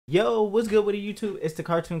Yo, what's good with the YouTube? It's the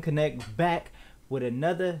CartoonConnect back with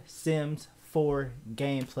another Sims 4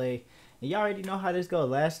 gameplay. And y'all already know how this goes.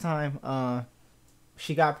 Last time,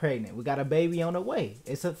 she got pregnant. We got a baby on the way.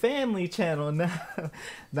 It's a family channel now.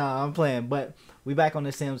 Nah, I'm playing. But we back on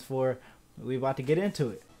the Sims 4. We about to get into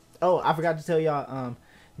it. Oh, I forgot to tell y'all,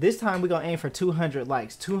 this time we gonna aim for 200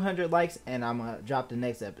 likes. 200 likes and I'm gonna drop the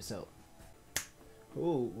next episode.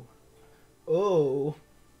 Ooh. Ooh.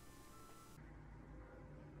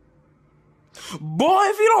 Boy,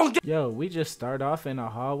 if you don't get... Yo, we just start off in a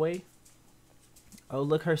hallway. Oh,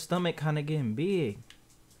 look, her stomach kind of getting big.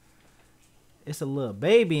 It's a little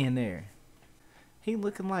baby in there. He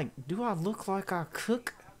looking like, do I look like I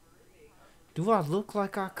cook? Do I look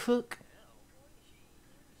like I cook?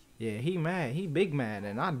 Yeah, he mad. He big mad,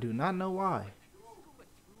 and I do not know why.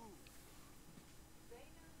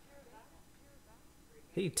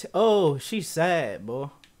 Oh, she's sad, boy.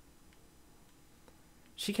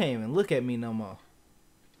 She can't even look at me no more.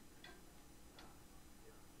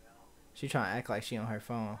 She trying to act like she on her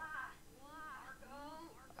phone.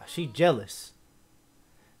 She jealous.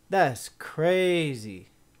 That's crazy.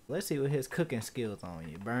 Let's see what his cooking skills on.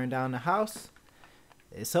 You burn down the house,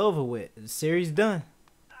 it's over with. The series done.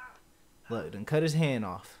 Look, done cut his hand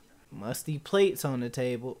off. Musty plates on the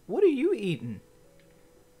table. What are you eating?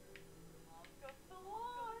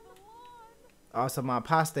 Also, my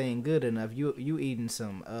pasta ain't good enough. You eating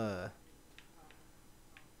some, I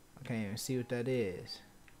can't even see what that is.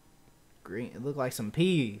 Green, it look like some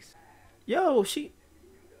peas. Yo,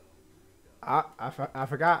 I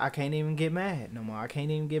forgot. I can't even get mad no more. I can't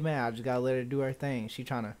even get mad. I just gotta let her do her thing. She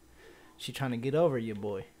trying to get over you,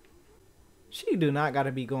 boy. She do not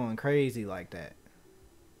gotta be going crazy like that.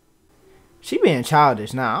 She being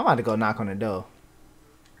childish now. I'm about to go knock on the door.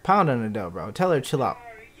 Pound on the door, bro. Tell her to chill out.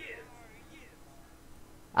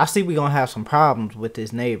 I see we gonna have some problems with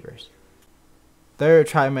his neighbors. Third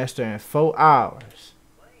trimester in 4 hours.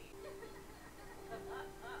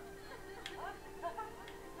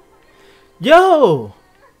 Yo!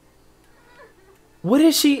 What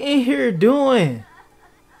is she in here doing?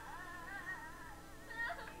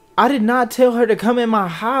 I did not tell her to come in my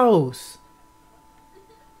house.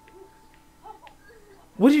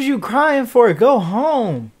 What are you crying for? Go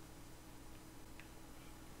home.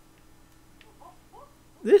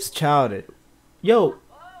 This childish. Yo,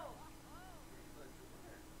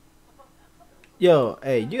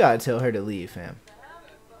 hey, you gotta tell her to leave, fam.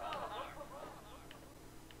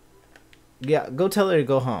 Yeah, go tell her to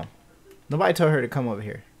go home. Nobody told her to come over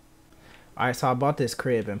here. Alright, so I bought this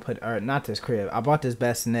crib and not this crib. I bought this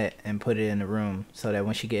bassinet and put it in the room so that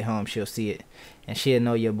when she get home, she'll see it. And she'll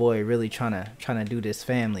know your boy really trying to do this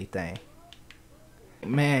family thing.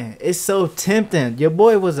 Man, it's so tempting. Your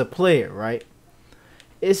boy was a player, right?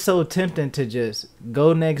 It's so tempting to just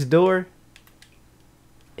go next door,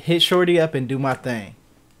 hit Shorty up, and do my thing.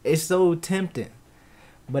 It's so tempting.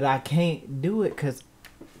 But I can't do it because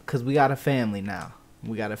we got a family now.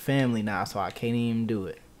 We got a family now, so I can't even do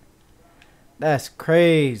it. That's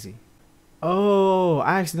crazy. Oh,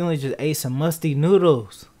 I accidentally just ate some musty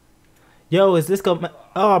noodles. Yo, is this go...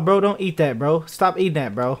 Oh, bro, don't eat that, bro. Stop eating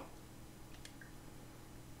that, bro.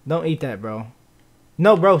 Don't eat that, bro.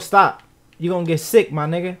 No, bro, stop. You gonna get sick, my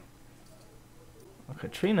nigga. Oh,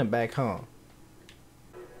 Katrina back home.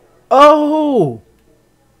 Oh!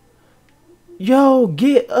 Yo,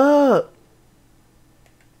 get up!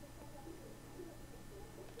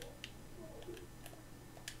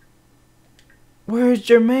 Where's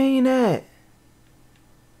Jermaine at?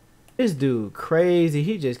 This dude crazy.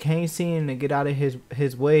 He just can't seem to get out of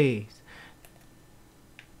his ways.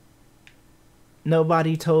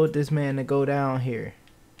 Nobody told this man to go down here.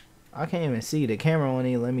 I can't even see. The camera won't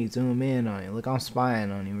even let me zoom in on it. Look, I'm spying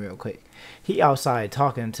on him real quick. He outside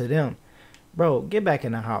talking to them. Bro, get back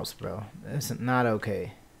in the house, bro. That's not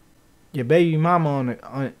okay. Your baby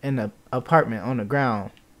mama in the apartment on the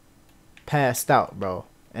ground passed out, bro.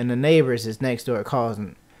 And the neighbors is next door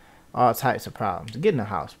causing all types of problems. Get in the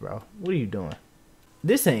house, bro. What are you doing?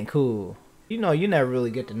 This ain't cool. You know, you never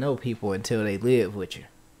really get to know people until they live with you.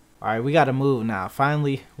 Alright, we gotta move now.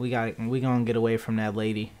 Finally, we gonna get away from that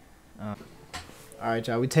lady. Alright,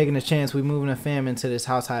 y'all, we taking a chance. We moving a fam into this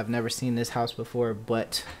house. I've never seen this house before,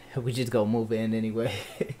 but we just gonna move in anyway.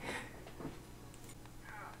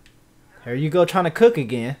 Here you go, trying to cook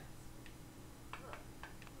again.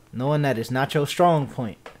 Knowing that it's not your strong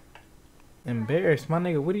point. Embarrassed, my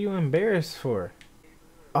nigga. What are you embarrassed for?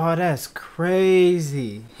 Oh, that's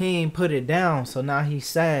crazy. He ain't put it down, so now he's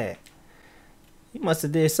sad. He must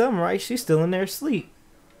have did something right. She's still in there asleep.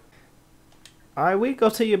 Alright, we go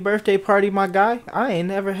to your birthday party, my guy. I ain't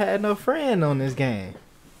never had no friend on this game.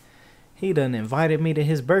 He done invited me to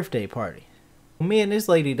his birthday party. Me and this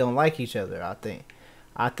lady don't like each other, I think.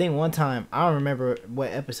 I think one time, I don't remember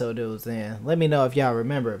what episode it was in. Let me know if y'all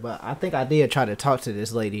remember. But I think I did try to talk to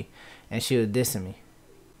this lady and she was dissing me.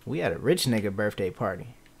 We had a rich nigga birthday party.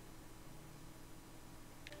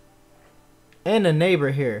 And a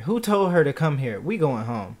neighbor here. Who told her to come here? We going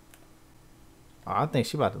home. Oh, I think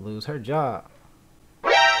she about to lose her job.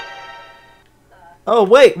 Oh,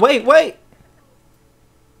 wait.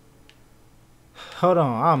 Hold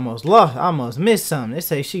on, I almost missed something. They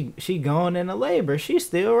say she going into labor. She's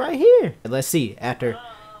still right here. Let's see, after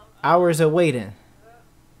hours of waiting.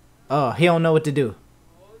 Oh, he don't know what to do.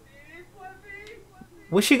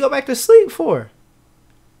 What'd she go back to sleep for?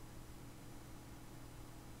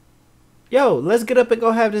 Yo, let's get up and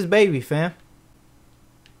go have this baby, fam.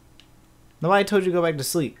 Nobody told you to go back to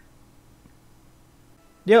sleep.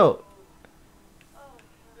 Yo.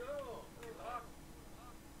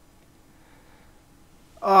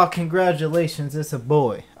 Oh, congratulations, it's a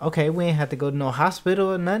boy. Okay, we ain't have to go to no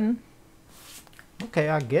hospital or nothing. Okay,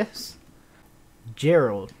 I guess.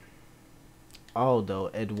 Gerald.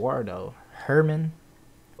 Aldo. Eduardo. Herman.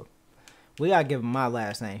 We gotta give him my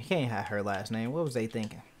last name. He can't have her last name. What was they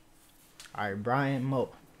thinking? Alright, Brian Mo.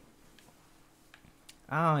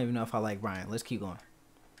 I don't even know if I like Brian. Let's keep going.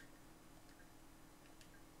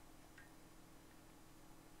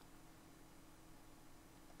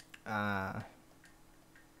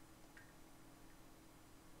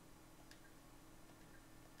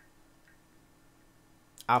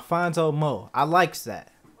 Alfonso Mo. I likes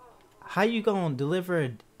that. How you gonna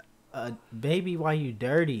deliver a baby while you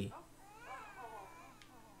dirty?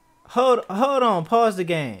 Hold on. Pause the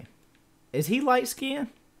game. Is he light skinned?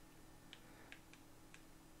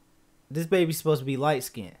 This baby's supposed to be light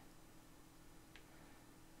skinned.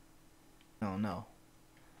 I don't know.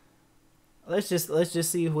 Let's just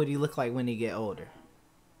see what he look like when he get older.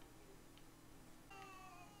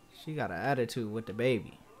 She got an attitude with the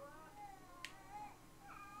baby.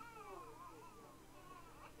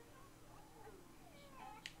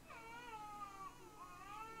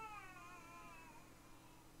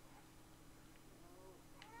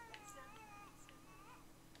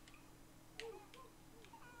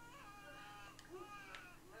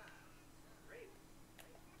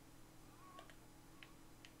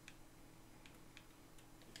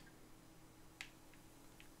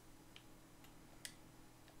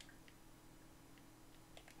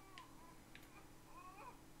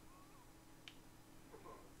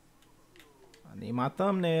 I need my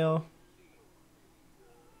thumbnail.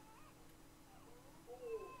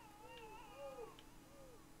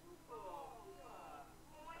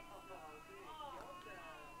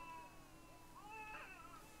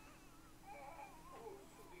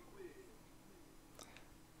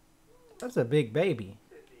 That's a big baby.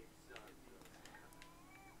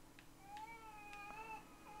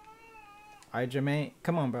 Alright, Jermaine.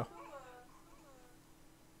 Come on, bro.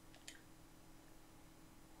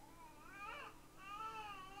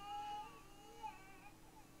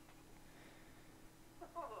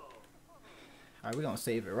 Alright, we're gonna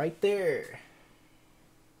save it right there.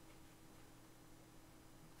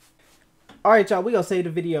 Alright, y'all, we're gonna save the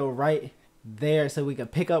video right there so we can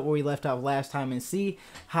pick up where we left off last time and see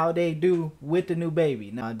how they do with the new baby.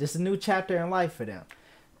 Now, this is a new chapter in life for them.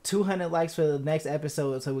 200 likes for the next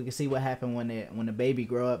episode so we can see what happened when the baby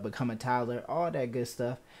grow up, become a toddler, all that good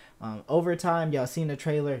stuff. Over time, y'all seen the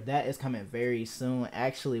trailer. That is coming very soon.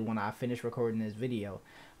 Actually, when I finish recording this video,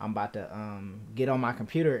 I'm about to get on my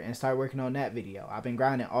computer and start working on that video. I've been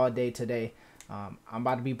grinding all day today. I'm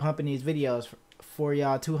about to be pumping these videos for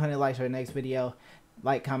y'all. 200 likes for the next video.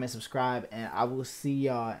 Like, comment, subscribe, and I will see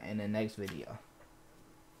y'all in the next video.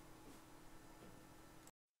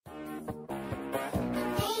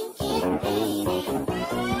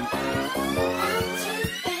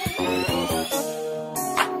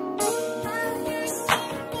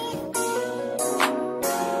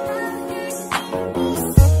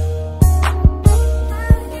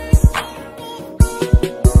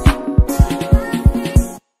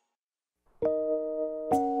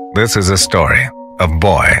 This is a story of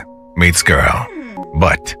boy meets girl.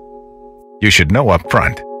 But you should know up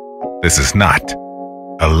front, this is not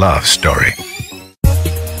a love story.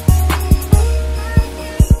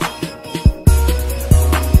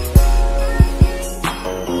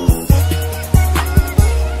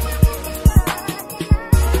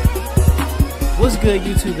 What's good, good,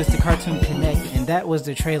 YouTube? It's the CartoonConnect, and that was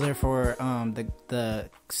the trailer for the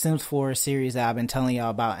Sims 4 series that I've been telling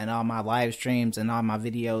y'all about in all my live streams and all my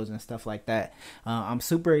videos and stuff like that. I was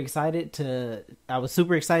super excited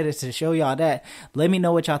to show y'all that. Let me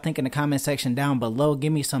know what y'all think in the comment section down below.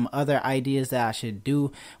 Give me some other ideas that I should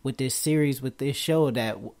do with this series, with this show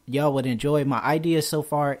that y'all would enjoy. My idea so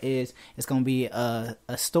far is it's gonna be a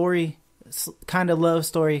story, kind of love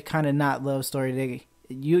story, kind of not love story.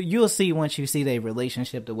 You'll see once you see their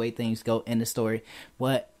relationship, the way things go in the story.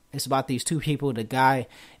 But it's about these two people. The guy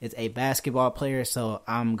is a basketball player, so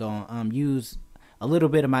I'm gonna use a little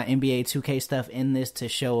bit of my NBA 2K stuff in this to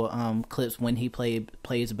show clips when he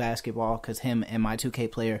plays basketball, because him and my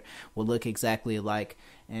 2K player will look exactly alike,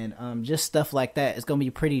 and just stuff like that. It's gonna be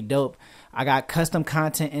pretty dope. I got custom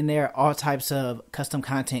content in there, all types of custom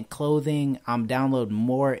content, clothing. I'm downloading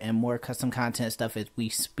more and more custom content stuff as we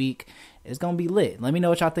speak. It's gonna be lit. Let me know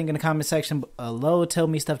what y'all think in the comment section below. Tell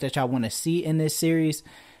me stuff that y'all want to see in this series.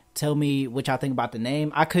 Tell me what y'all think about the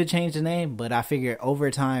name. I could change the name, but I figured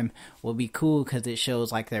Overtime will be cool because it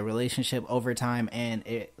shows like their relationship over time, and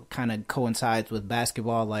it kind of coincides with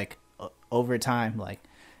basketball, like overtime. Like,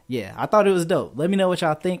 yeah, I thought it was dope. Let me know what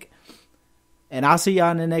y'all think, and I'll see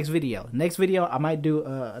y'all in the next video. Next video, I might do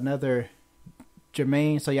another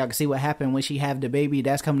Jermaine, so y'all can see what happened when she have the baby.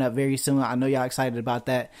 That's coming up very soon. I know y'all excited about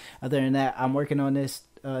that. Other than that, I'm working on this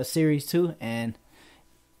series too, and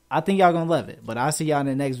I think y'all gonna love it. But I'll see y'all in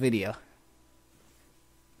the next video.